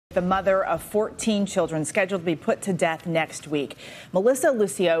The mother of 14 children scheduled to be put to death next week. Melissa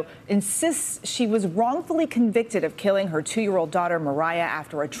Lucio insists she was wrongfully convicted of killing her 2-year-old daughter Mariah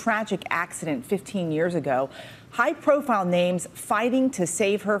after a tragic accident 15 years ago. High-profile names fighting to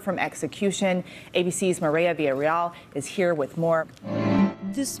save her from execution. ABC's Maria Villarreal is here with more.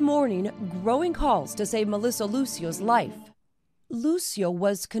 This morning, growing calls to save Melissa Lucio's life. Lucio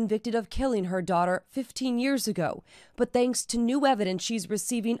was convicted of killing her daughter 15 years ago, but thanks to new evidence, she's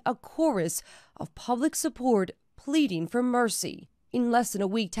receiving a chorus of public support pleading for mercy. In less than a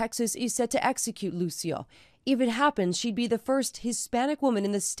week, Texas is set to execute Lucio. If it happens, she'd be the first Hispanic woman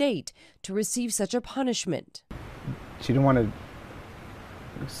in the state to receive such a punishment. She didn't want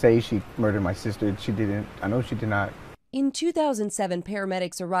to say she murdered my sister. She didn't. I know she did not. In 2007,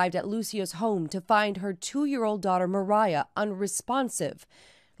 paramedics arrived at Lucio's home to find her 2-year-old daughter Mariah unresponsive.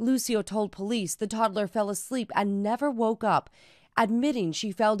 Lucio told police the toddler fell asleep and never woke up, admitting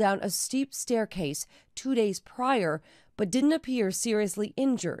she fell down a steep staircase 2 days prior but didn't appear seriously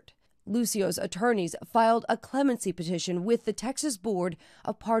injured. Lucio's attorneys filed a clemency petition with the Texas Board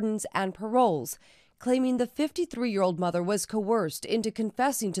of Pardons and Paroles, claiming the 53-year-old mother was coerced into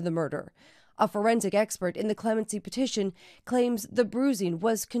confessing to the murder. A forensic expert in the clemency petition claims the bruising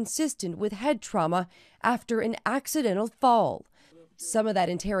was consistent with head trauma after an accidental fall. Some of that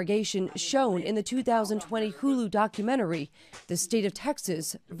interrogation shown in the 2020 Hulu documentary, The State of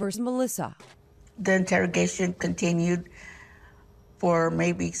Texas vs. Melissa. The interrogation continued for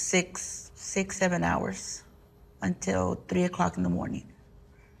maybe 7 hours until 3 o'clock in the morning.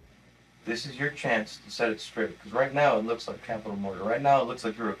 This is your chance to set it straight, because right now it looks like capital murder. Right now it looks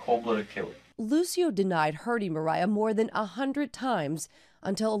like you're a cold-blooded killer. Lucio denied hurting Mariah more than 100 times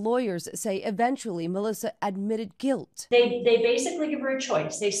until lawyers say eventually Melissa admitted guilt. They basically give her a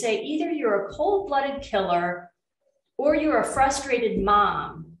choice. They say either you're a cold-blooded killer or you're a frustrated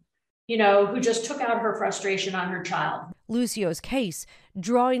mom, who just took out her frustration on her child. Lucio's case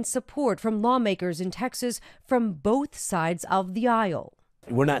drawing support from lawmakers in Texas from both sides of the aisle.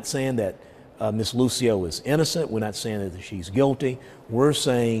 We're not saying that Ms. Lucio is innocent. We're not saying that she's guilty. We're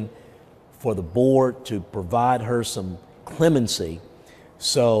saying for the board to provide her some clemency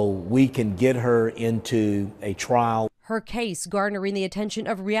so we can get her into a trial. Her case garnering the attention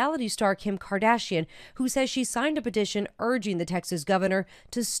of reality star Kim Kardashian, who says she signed a petition urging the Texas governor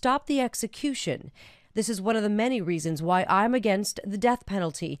to stop the execution. This is one of the many reasons why I'm against the death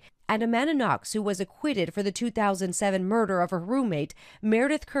penalty. And Amanda Knox, who was acquitted for the 2007 murder of her roommate,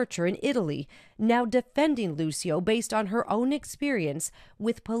 Meredith Kircher, in Italy, now defending Lucio based on her own experience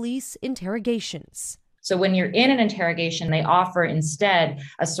with police interrogations. So when you're in an interrogation, they offer instead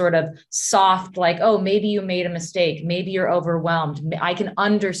a sort of soft, like, oh, maybe you made a mistake. Maybe you're overwhelmed. I can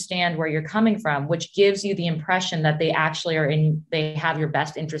understand where you're coming from, which gives you the impression that they actually they have your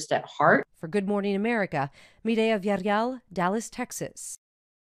best interest at heart. For Good Morning America, Mireya Villarreal, Dallas, Texas.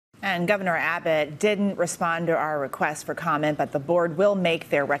 And Governor Abbott didn't respond to our request for comment, but the board will make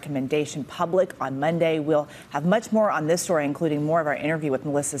their recommendation public on Monday. We'll have much more on this story, including more of our interview with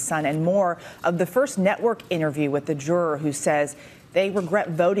Melissa's son and more of the first network interview with the juror who says they regret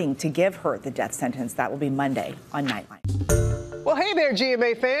voting to give her the death sentence. That will be Monday on Nightline. Well, hey there,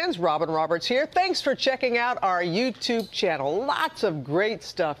 GMA fans. Robin Roberts here. Thanks for checking out our YouTube channel. Lots of great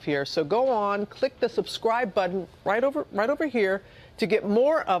stuff here. So go on, click the subscribe button right over here to get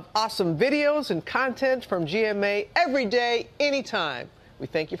more of awesome videos and content from GMA every day, anytime. We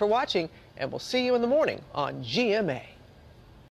thank you for watching, and we'll see you in the morning on GMA.